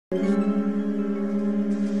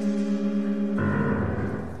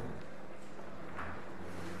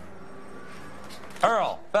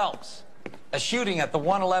shooting at the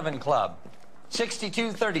 111 Club,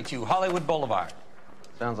 6232 Hollywood Boulevard.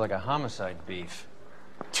 Sounds like a homicide beef.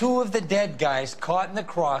 2 of the dead guys caught in the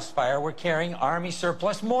crossfire were carrying Army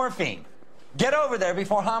surplus morphine. Get over there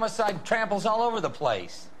before homicide tramples all over the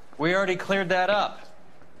place. We already cleared that up.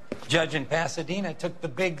 Judge in Pasadena took the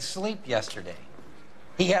big sleep yesterday.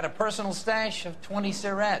 He had a personal stash of 20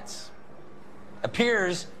 cigarettes.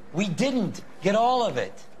 Appears we didn't get all of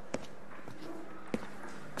it.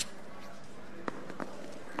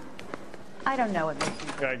 I don't know what makes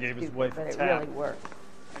you Guy gave his wife but a it tap. really works.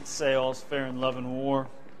 I'd say all's fair in love and war.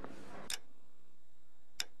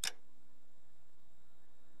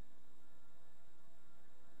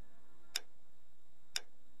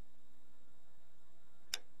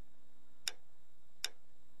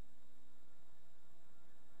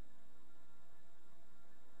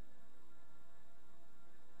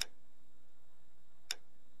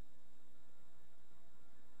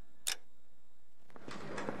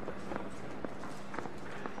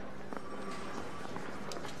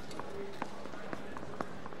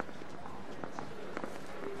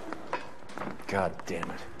 God damn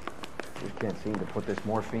it. We can't seem to put this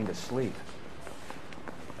morphine to sleep.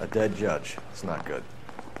 A dead judge. It's not good.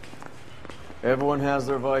 Everyone has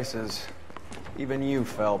their vices. Even you,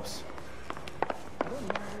 Phelps.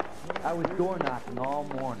 I was door knocking all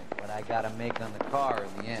morning, but I got a make on the car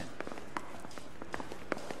in the end.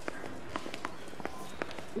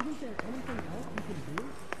 Isn't there anything else you can do?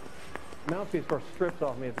 Mouthpiece first strips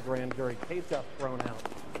off me at the grand jury. Case got thrown out.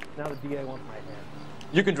 Now the DA wants my head.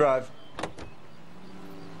 You can drive.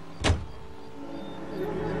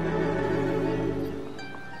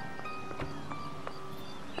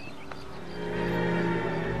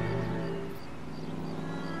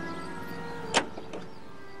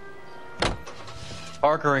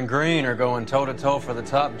 Parker and Green are going toe-to-toe for the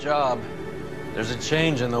top job. There's a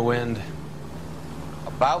change in the wind.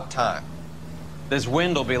 About time. This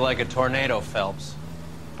wind will be like a tornado, Phelps.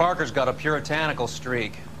 Parker's got a puritanical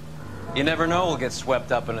streak. You never know who'll get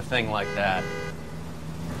swept up in a thing like that.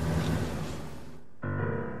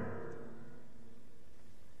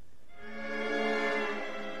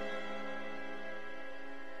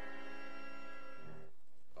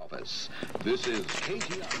 This is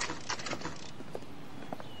KTI.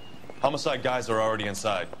 Homicide guys are already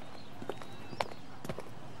inside.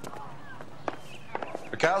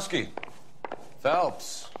 Bukowski.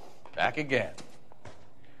 Phelps. Back again.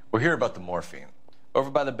 We're here about the morphine. Over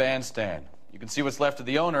by the bandstand. You can see what's left of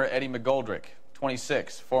the owner, Eddie McGoldrick,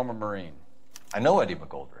 26, former Marine. I know Eddie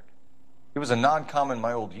McGoldrick. He was a non-com in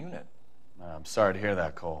my old unit. I'm sorry to hear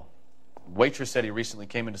that, Cole. Waitress said he recently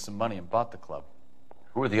came into some money and bought the club.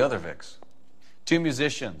 Who are the other Vics? 2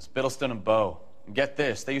 musicians, Biddleston and Bowe. And get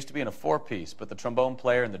this, they used to be in a 4-piece, but the trombone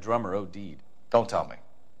player and the drummer OD'd. Don't tell me.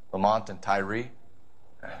 Lamont and Tyree?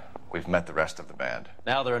 We've met the rest of the band.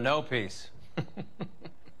 Now they're a no-piece. Do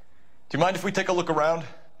you mind if we take a look around?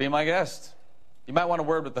 Be my guest. You might want a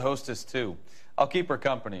word with the hostess, too. I'll keep her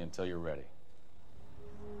company until you're ready.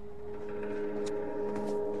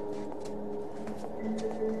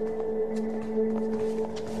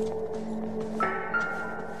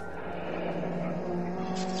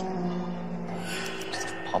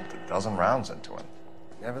 Pumped a dozen rounds into him.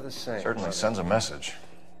 Never the same. Certainly sends a message.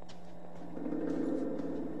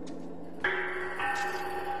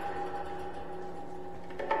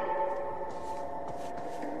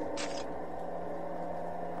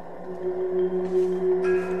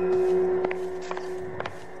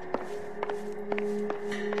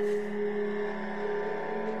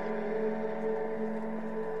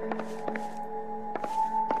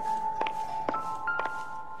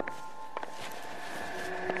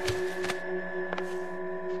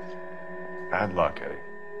 Bad luck, Eddie.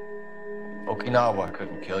 Okinawa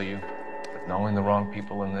couldn't kill you, but knowing the wrong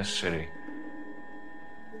people in this city.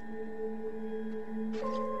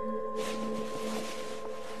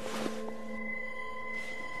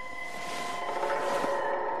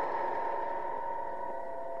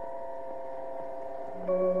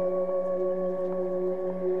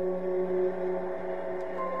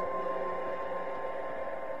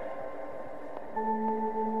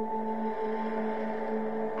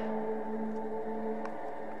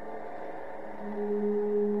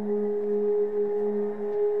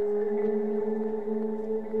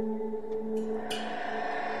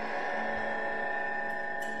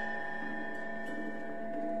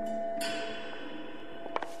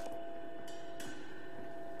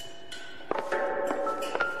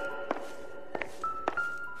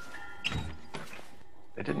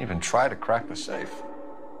 They didn't even try to crack the safe.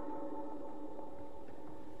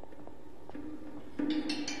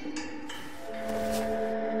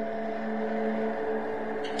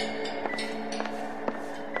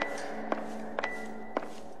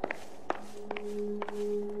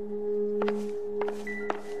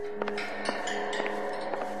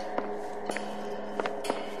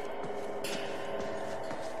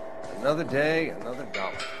 Another day, another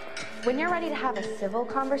dollar. When you're ready to have a civil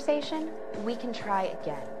conversation, we can try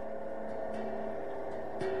again.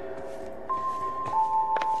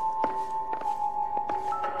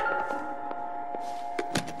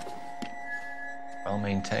 Well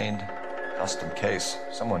maintained, custom case.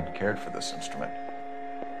 Someone cared for this instrument.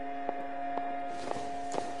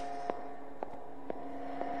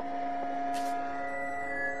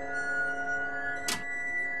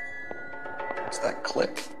 What's that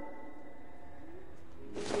click?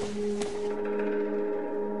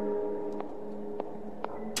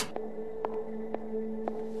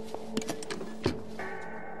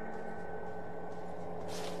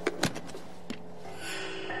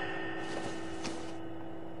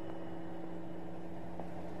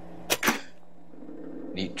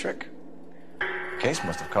 Neat trick. The case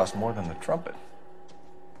must have cost more than the trumpet.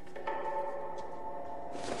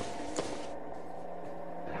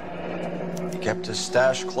 He kept his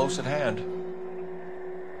stash close at hand.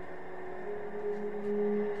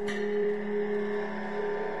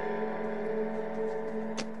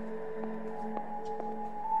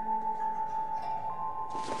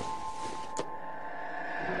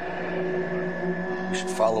 We should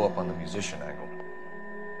follow up on the musician angle.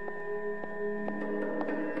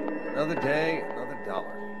 Another day, another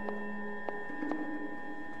dollar.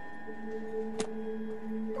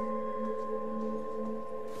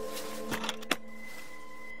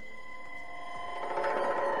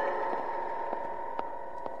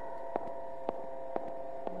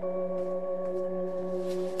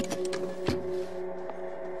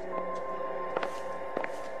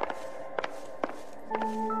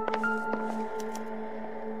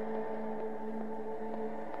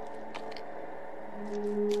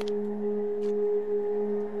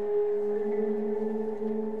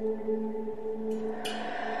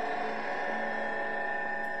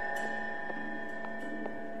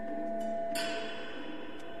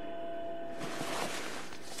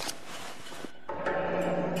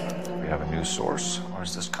 Have a new source, or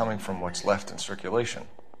is this coming from what's left in circulation?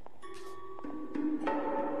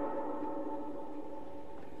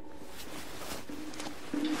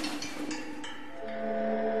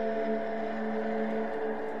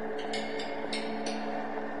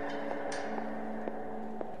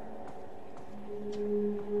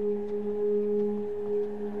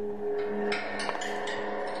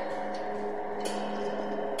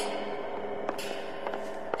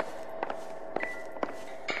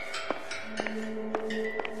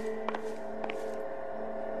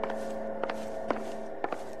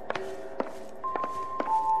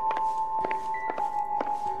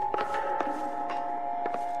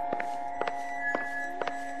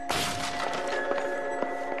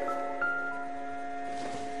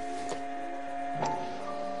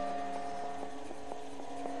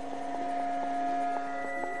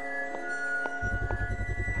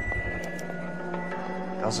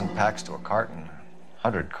 Dozen packs to a carton,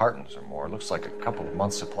 100 cartons or more. Looks like a couple of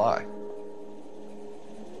months' supply.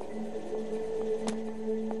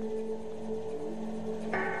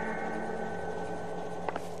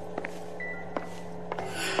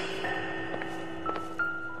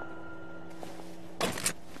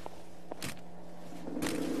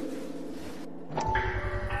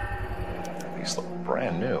 These look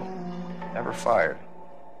brand new. Never fired.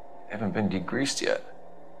 They haven't been degreased yet.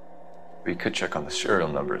 We could check on the serial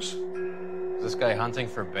numbers. Is this guy hunting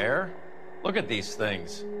for bear? Look at these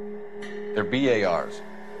things. They're BARs.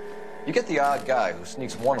 You get the odd guy who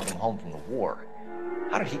sneaks one of them home from the war.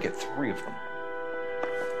 How did he get 3 of them?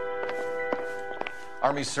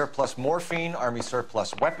 Army surplus morphine, Army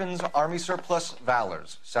surplus weapons, Army surplus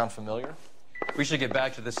valors. Sound familiar? We should get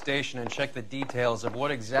back to the station and check the details of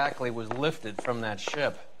what exactly was lifted from that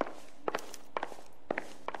ship.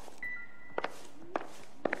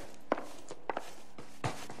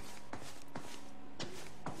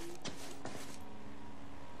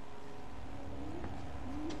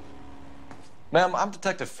 Ma'am, I'm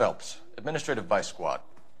Detective Phelps, Administrative Vice Squad.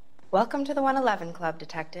 Welcome to the 111 Club,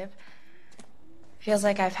 Detective. Feels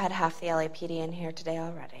like I've had half the LAPD in here today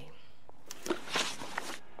already.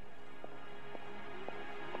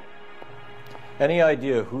 Any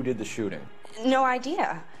idea who did the shooting? No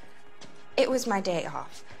idea. It was my day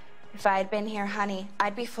off. If I had been here, honey,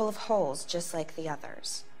 I'd be full of holes just like the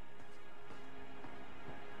others.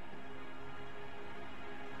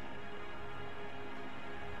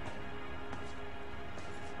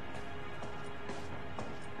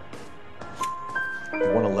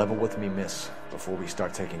 You want to level with me, miss, before we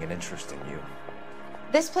start taking an interest in you?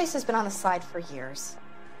 This place has been on the slide for years.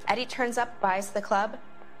 Eddie turns up, buys the club,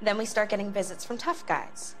 then we start getting visits from tough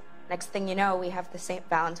guys. Next thing you know, we have the St.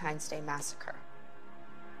 Valentine's Day massacre.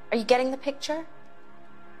 Are you getting the picture?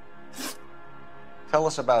 Tell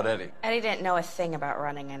us about Eddie. Eddie didn't know a thing about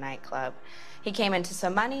running a nightclub. He came into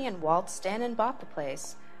some money and waltzed in and bought the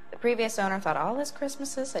place. The previous owner thought all his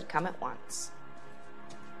Christmases had come at once.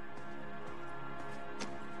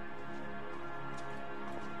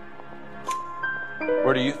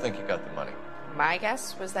 Where do you think he got the money? My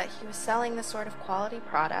guess was that he was selling the sort of quality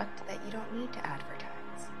product that you don't need to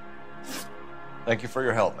advertise. Thank you for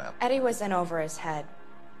your help, ma'am. Eddie was in over his head,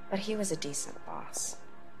 but he was a decent boss.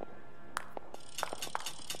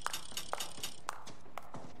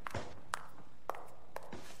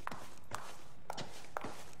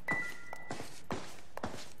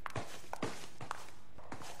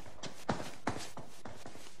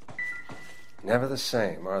 Never the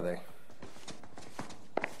same, are they?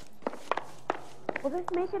 Will this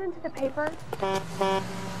make it into the paper?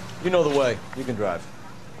 You know the way. You can drive.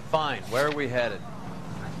 Fine. Where are we headed?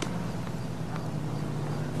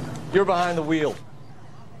 You're behind the wheel.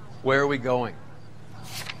 Where are we going?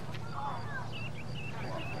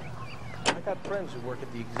 I got friends who work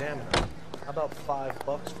at the Examiner. How about $5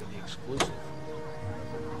 for the exclusive?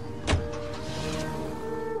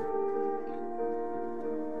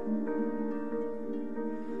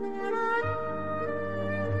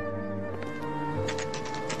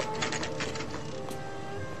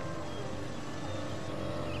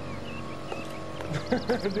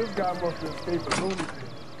 This guy must have escaped a lunatic.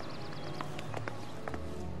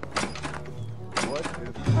 What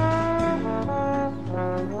is...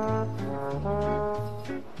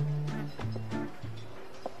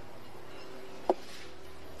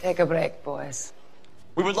 Take a break, boys.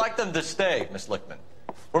 We would like them to stay, Miss Lichtman.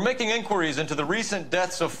 We're making inquiries into the recent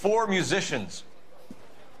deaths of 4 musicians.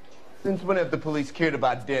 Since when have the police cared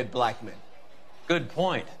about dead black men? Good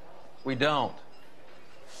point. We don't.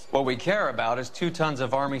 What we care about is 2 tons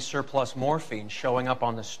of Army surplus morphine showing up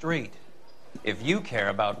on the street. If you care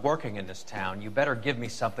about working in this town, you better give me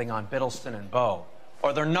something on Biddleston and Bow,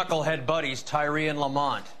 or their knucklehead buddies Tyree and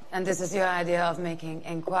Lamont. And this is your idea of making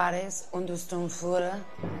inquiries, Untersturmführer?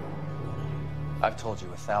 I've told you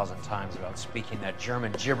 1,000 times about speaking that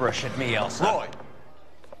German gibberish at me, Elsa. Roy,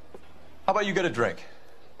 how about you get a drink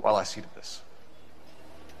while I see to this?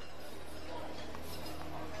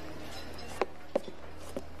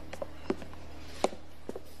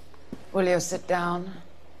 Will you sit down?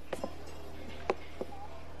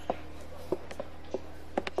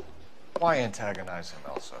 Why antagonize him,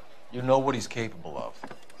 Elsa? You know what he's capable of.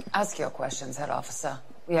 Ask your questions, head officer.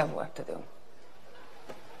 We have work to do.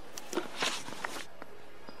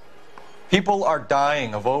 People are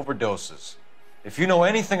dying of overdoses. If you know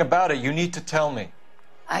anything about it, you need to tell me.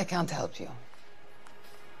 I can't help you.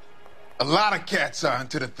 A lot of cats are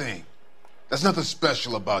into the thing. There's nothing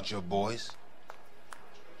special about your boys.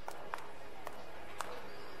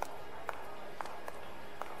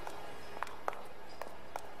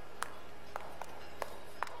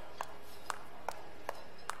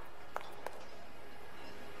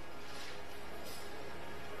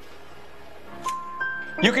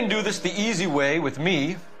 You can do this the easy way with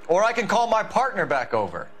me, or I can call my partner back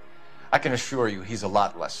over. I can assure you he's a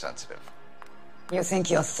lot less sensitive. You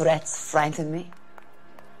think your threats frighten me?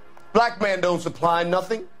 Black man don't supply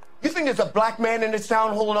nothing. You think there's a black man in this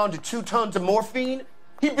town holding on to 2 tons of morphine?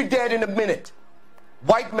 He'd be dead in a minute.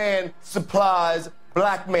 White man supplies,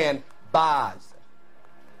 black man buys.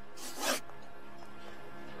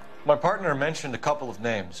 My partner mentioned a couple of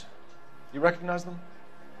names. You recognize them?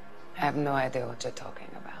 I have no idea what you're talking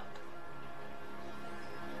about.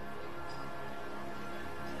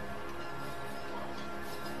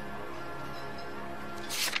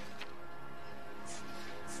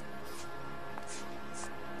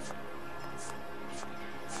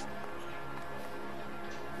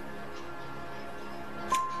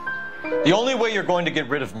 The only way you're going to get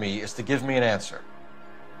rid of me is to give me an answer.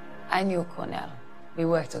 I knew Cornell. We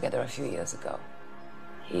worked together a few years ago.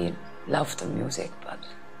 He loved the music, but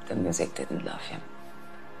the music didn't love him.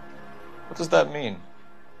 What does that mean?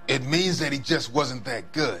 It means that he just wasn't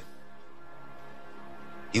that good.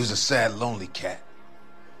 He was a sad, lonely cat.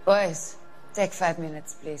 Boys, take 5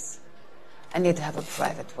 minutes, please. I need to have a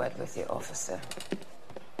private word with the officer.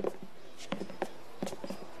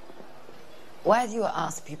 Why do you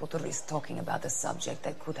ask people to risk talking about a subject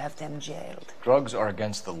that could have them jailed? Drugs are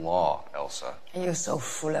against the law, Elsa. You're so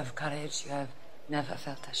full of courage, you have never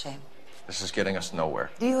felt ashamed. This is getting us nowhere.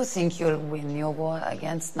 Do you think you'll win your war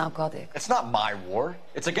against narcotics? It's not my war.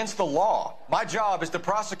 It's against the law. My job is to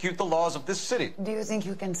prosecute the laws of this city. Do you think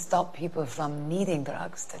you can stop people from needing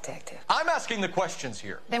drugs, detective? I'm asking the questions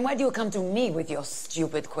here. Then why do you come to me with your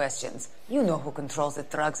stupid questions? You know who controls the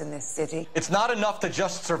drugs in this city. It's not enough to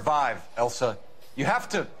just survive, Elsa. You have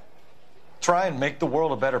to try and make the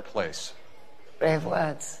world a better place. Brave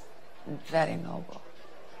words. Very noble.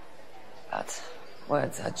 But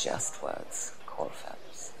words are just words, Cole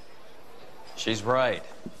Phelps. She's right.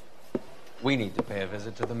 We need to pay a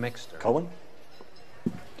visit to the mixer. Cohen?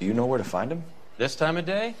 Do you know where to find him? This time of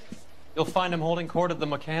day? You'll find him holding court at the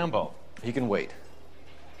Macambo. He can wait.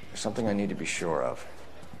 There's something I need to be sure of.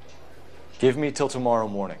 Give me till tomorrow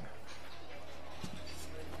morning.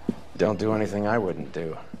 Don't do anything I wouldn't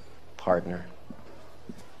do, partner.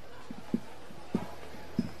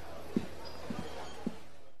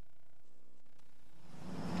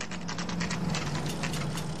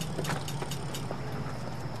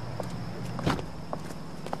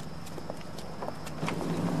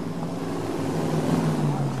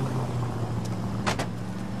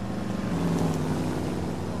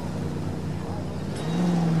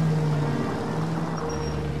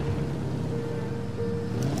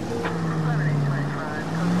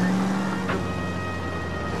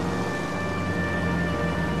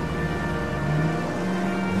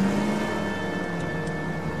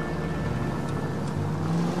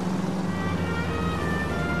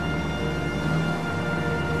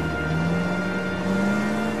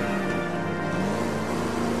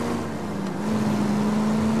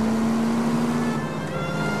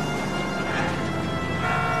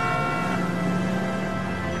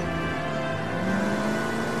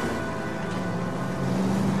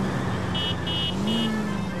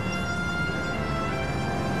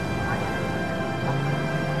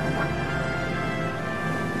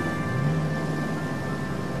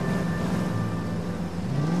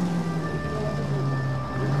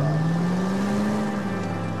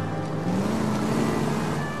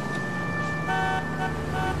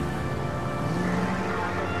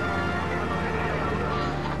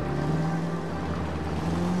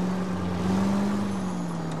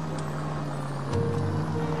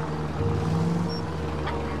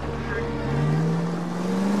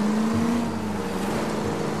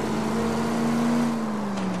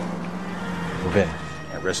 Move in.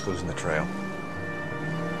 At risk losing the trail.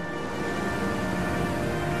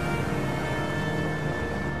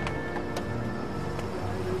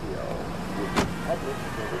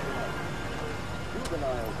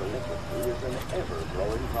 Juvenile delinquency is an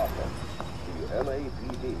ever-growing problem. The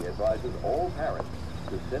LAPD advises all parents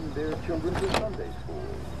to send their children to Sunday school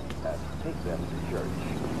and take them to church.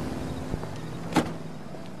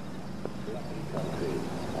 Lucky country,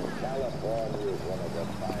 California is one of the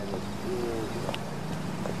finest schools.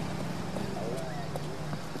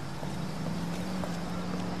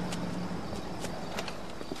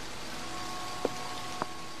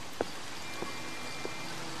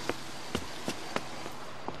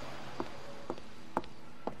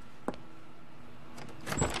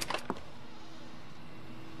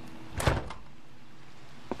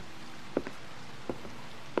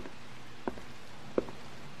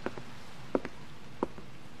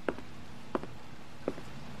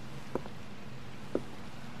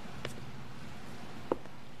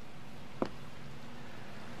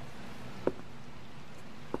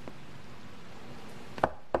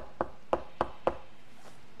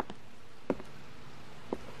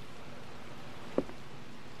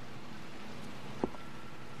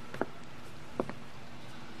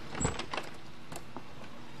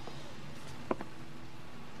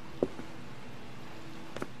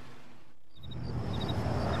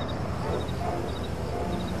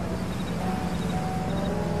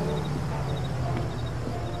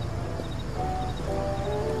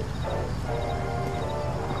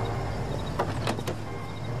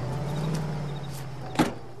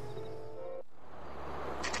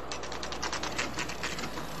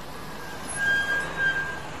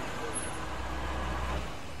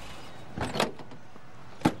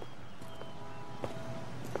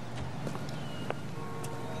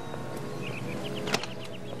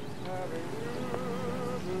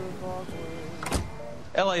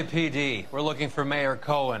 LAPD, we're looking for Mayor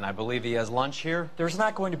Cohen. I believe he has lunch here. There's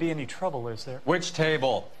not going to be any trouble, is there? Which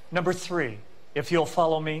table? Number 3, if you'll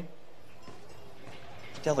follow me.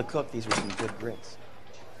 Tell the cook these are some good grits.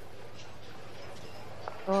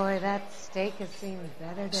 Boy, that steak has seen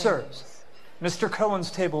better days. Sirs, Mr.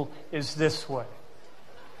 Cohen's table is this way.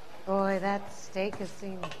 Boy, that steak has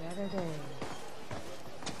seen better days.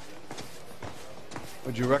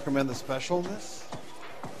 Would you recommend the special, miss?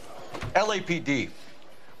 LAPD.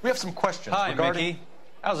 We have some questions Hi, regarding... Mickey.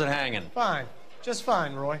 How's it hanging? Fine. Just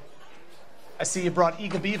fine, Roy. I see you brought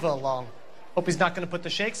Eagle Beaver along. Hope he's not going to put the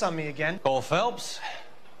shakes on me again. Cole Phelps,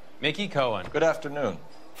 Mickey Cohen. Good afternoon.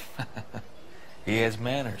 He has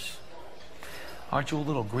manners. Aren't you a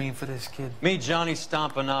little green for this kid? Meet Johnny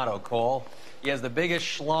Stompanato, Cole. He has the biggest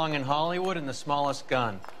schlong in Hollywood and the smallest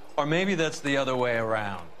gun. Or maybe that's the other way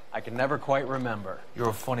around. I can never quite remember. You're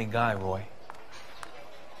a funny guy, Roy.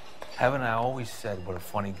 Haven't I always said what a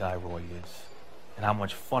funny guy Roy is? And how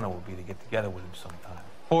much fun it would be to get together with him sometime.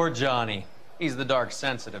 Poor Johnny. He's the dark,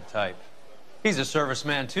 sensitive type. He's a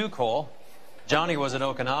serviceman too, Cole. Johnny was at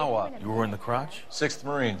Okinawa. You were in the crotch? 6th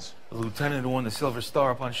Marines. The lieutenant who won the Silver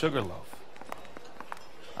Star up on Sugarloaf.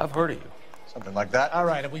 I've heard of you. Something like that. All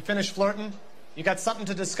right, have we finished flirting? You got something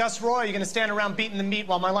to discuss, Roy, or are you going to stand around beating the meat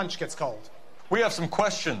while my lunch gets cold? We have some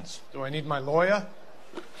questions. Do I need my lawyer?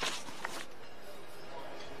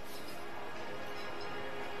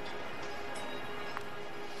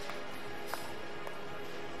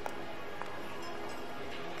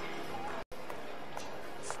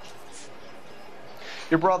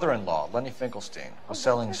 Your brother-in-law, Lenny Finkelstein, was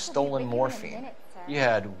selling stolen morphine. He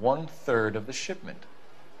had 1/3 of the shipment.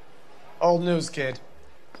 Old news, kid.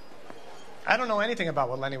 I don't know anything about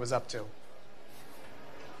what Lenny was up to.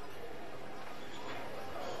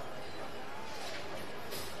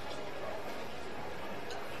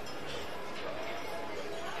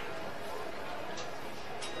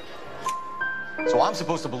 So I'm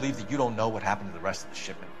supposed to believe that you don't know what happened to the rest of the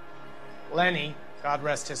shipment? Lenny, God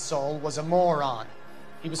rest his soul, was a moron.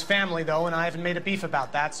 He was family, though, and I haven't made a beef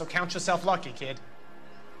about that, so count yourself lucky, kid.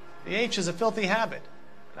 The H is a filthy habit,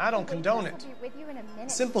 and I don't condone it. The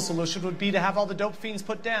simple solution would be to have all the dope fiends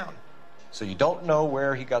put down. So you don't know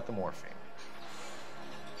where he got the morphine?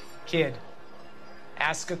 Kid,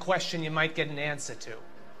 ask a question you might get an answer to.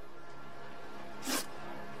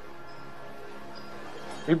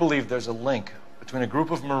 We believe there's a link between a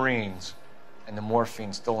group of Marines and the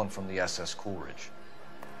morphine stolen from the SS Coolidge.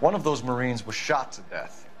 One of those Marines was shot to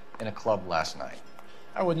death in a club last night.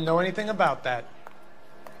 I wouldn't know anything about that.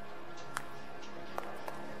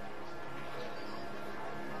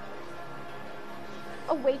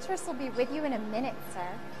 A waitress will be with you in a minute, sir.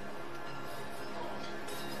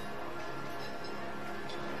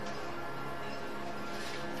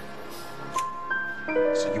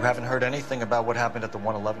 So you haven't heard anything about what happened at the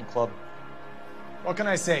 111 Club? What can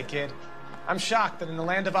I say, kid? I'm shocked that in the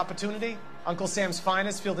land of opportunity, Uncle Sam's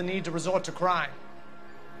finest feel the need to resort to crime.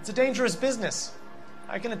 It's a dangerous business.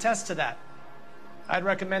 I can attest to that. I'd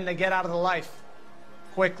recommend they get out of the life.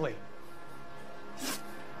 Quickly.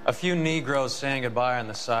 A few Negroes saying goodbye on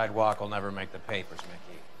the sidewalk will never make the papers,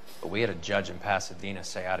 Mickey. But we had a judge in Pasadena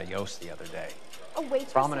say adios the other day. A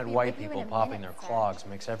waitress Prominent will be white with you people in a popping minute, their sir. clogs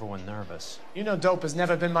makes everyone nervous. You know dope has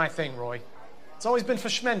never been my thing, Roy. It's always been for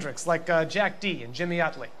schmendricks like Jack D. and Jimmy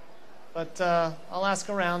Utley. But I'll ask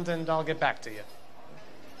around and I'll get back to you.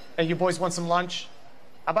 Hey, you boys want some lunch?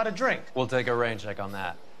 How about a drink? We'll take a rain check on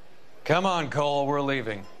that. Come on, Cole, we're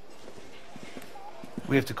leaving.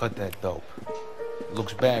 We have to cut that dope. It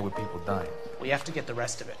looks bad with people dying. We have to get the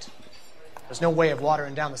rest of it. There's no way of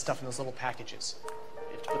watering down the stuff in those little packages.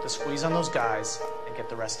 We have to put the squeeze on those guys and get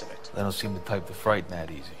the rest of it. They don't seem the type to frighten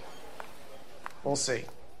that easy. We'll see.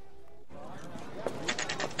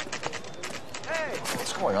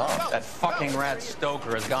 What's going on? That fucking rat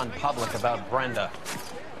Stoker has gone public about Brenda.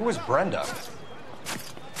 Who is Brenda?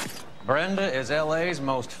 Brenda is LA's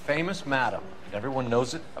most famous madam. Everyone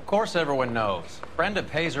knows it? Of course everyone knows. Brenda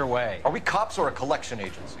pays her way. Are we cops or a collection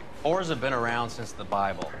agency? Whores have been around since the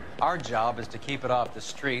Bible. Our job is to keep it off the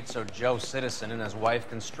street so Joe Citizen and his wife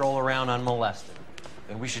can stroll around unmolested.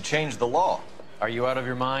 Then we should change the law. Are you out of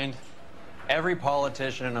your mind? Every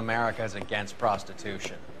politician in America is against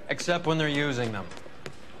prostitution, except when they're using them.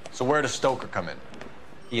 So where does Stoker come in?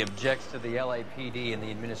 He objects to the LAPD and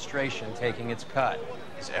the administration taking its cut.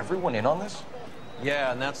 Is everyone in on this?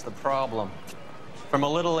 Yeah, and that's the problem. From a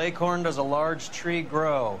little acorn does a large tree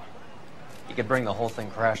grow. He could bring the whole thing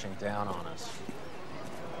crashing down on us.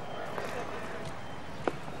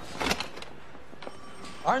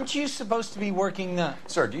 Aren't you supposed to be working the...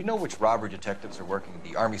 Sir, do you know which robbery detectives are working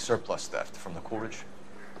the Army surplus theft from the Coolidge?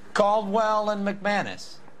 Caldwell and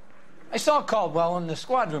McManus. I saw Caldwell in the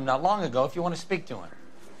squad room not long ago if you want to speak to him.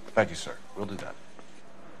 Thank you, sir. We'll do that.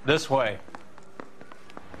 This way.